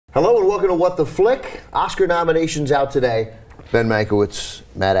Hello and welcome to What the Flick. Oscar nominations out today. Ben Mankiewicz,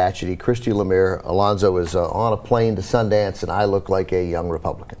 Matt Atchity, Christy Lemire. Alonzo is on a plane to Sundance, and I look like a young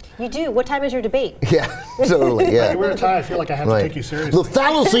Republican. You do. What time is your debate? Yeah, totally. Yeah. You wear a tie. I feel like I have to take you seriously. The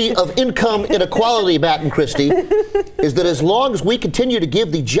fallacy of income inequality, Matt and Christy, is that as long as we continue to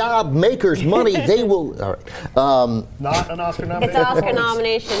give the job makers money, they will. All right. Not an Oscar nomination. It's an Oscar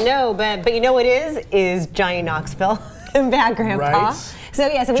nomination. No, but you know what is Johnny Knoxville and Bad Grandpa. Right. So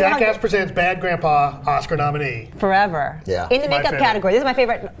yeah, so Jackass presents Bad Grandpa, Oscar nominee. Forever. Yeah. In the makeup category. This is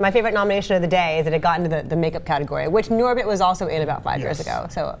my favorite nomination of the day, is that it got into the makeup category, which Norbit was also in about 5 years ago.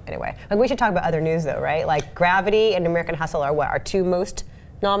 So anyway, we should talk about other news though, right? Like Gravity and American Hustle are what, our two most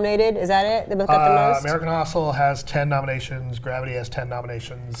nominated? Is that it? They both got the most? American Hustle has 10 nominations. Gravity has 10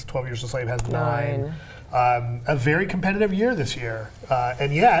 nominations. 12 Years a Slave has 9. A very competitive year this year,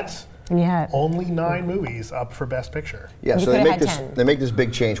 and yet. Only 9 movies up for Best Picture. Yeah, so they make this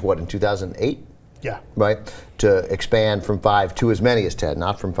big change, what, in 2008? Yeah. Right? To expand from 5 to as many as 10,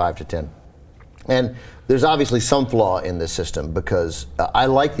 not from 5 to 10. And there's obviously some flaw in this system because I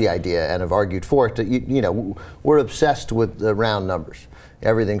like the idea and have argued for it. You know, we're obsessed with the round numbers.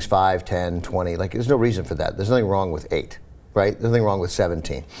 Everything's 5, 10, 20. Like, there's no reason for that. There's nothing wrong with 8, right? There's nothing wrong with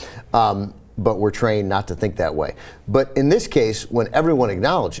 17. But we're trained not to think that way. But in this case, when everyone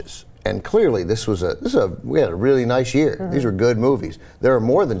acknowledges, and clearly we had a really nice year. Mm-hmm. These were good movies. There are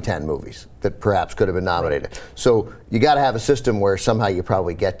more than 10 movies that perhaps could have been nominated. Right. So you got to have a system where somehow you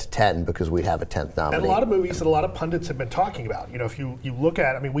probably get to 10 because we'd have a 10th nominee. And a lot of movies that a lot of pundits have been talking about. You know, if you look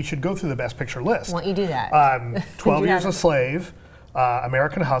at, I mean, we should go through the Best Picture list. Why don't you do that? 12 Years a Slave,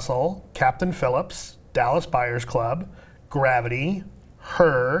 American Hustle, Captain Phillips, Dallas Buyers Club, Gravity,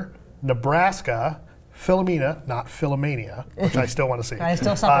 Her, Nebraska, Philomena, not Philomania, which I still want to see. I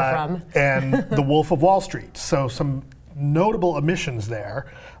still suffer from. And The Wolf of Wall Street. So some notable omissions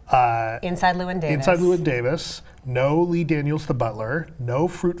there. Inside Llewyn Davis. Inside Llewyn Davis. No Lee Daniels the Butler. No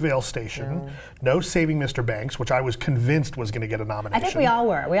Fruitvale Station. No Saving Mr. Banks, which I was convinced was going to get a nomination. I think we all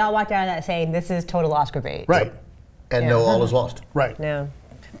were. We all walked out of that saying this is total Oscar bait. Right. And no All Is Lost. Right. Yeah.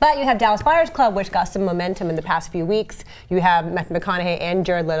 But you have Dallas Buyers Club, which got some momentum in the past few weeks. You have Matthew McConaughey and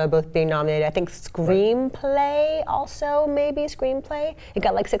Jared Leto both being nominated. I think Screenplay also, maybe Screenplay. It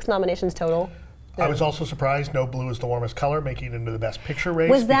got like 6 nominations total. I was also surprised No Blue Is the Warmest Color making it into the Best Picture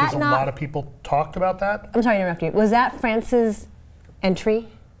race was that because a lot of people talked about that. I'm sorry to interrupt you. Was that France's entry?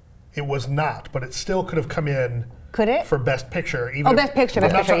 It was not, but it still could have come in. Could it? For Best Picture. Even Best Picture,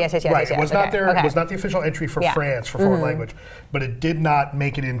 yes. Right, it was not there. Okay. It was not the official entry for France for foreign language, but it did not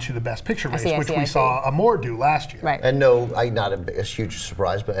make it into the Best Picture race, which we saw Amour do last year. Right. And not a huge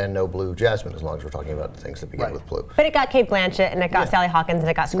surprise, and no Blue Jasmine, as long as we're talking about things that begin with blue. But it got Kate Blanchett, and it got Sally Hawkins, and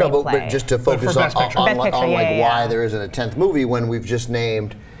it got Screenplay. No, but just to focus on why there isn't a 10th movie when we've just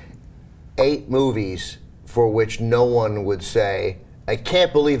named 8 movies for which no one would say, I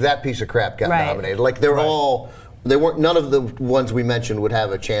can't believe that piece of crap got nominated. Like they're all. None of the ones we mentioned would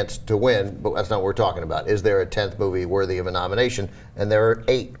have a chance to win, but that's not what we're talking about. Is there a 10th movie worthy of a nomination? And there are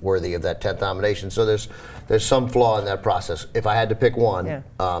 8 worthy of that 10th nomination. So there's some flaw in that process. If I had to pick one,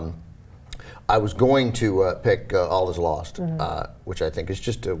 I was going to pick All Is Lost, which I think is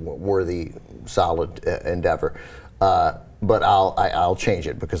just a worthy, solid endeavor. But I'll change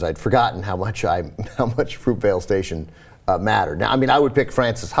it because I'd forgotten how much Fruitvale Station mattered. Now, I mean, I would pick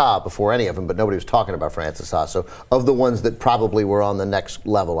Frances Ha before any of them, but nobody was talking about Frances Ha. So of the ones that probably were on the next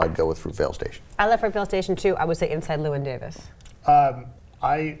level, I'd go with Fruitvale Station. I love Fruitvale Station too. I would say Inside Llewyn Davis.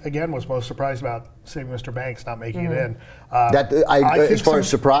 I, again, was most surprised about Saving Mr. Banks not making it in. As far as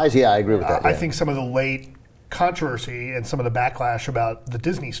surprise, I agree with that. I think some of the late controversy and some of the backlash about the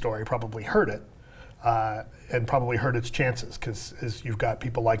Disney story probably hurt it. And probably hurt its chances because you've got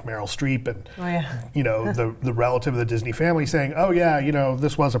people like Meryl Streep and you know the relative of the Disney family saying, oh yeah, you know,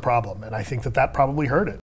 this was a problem, and I think that probably hurt it.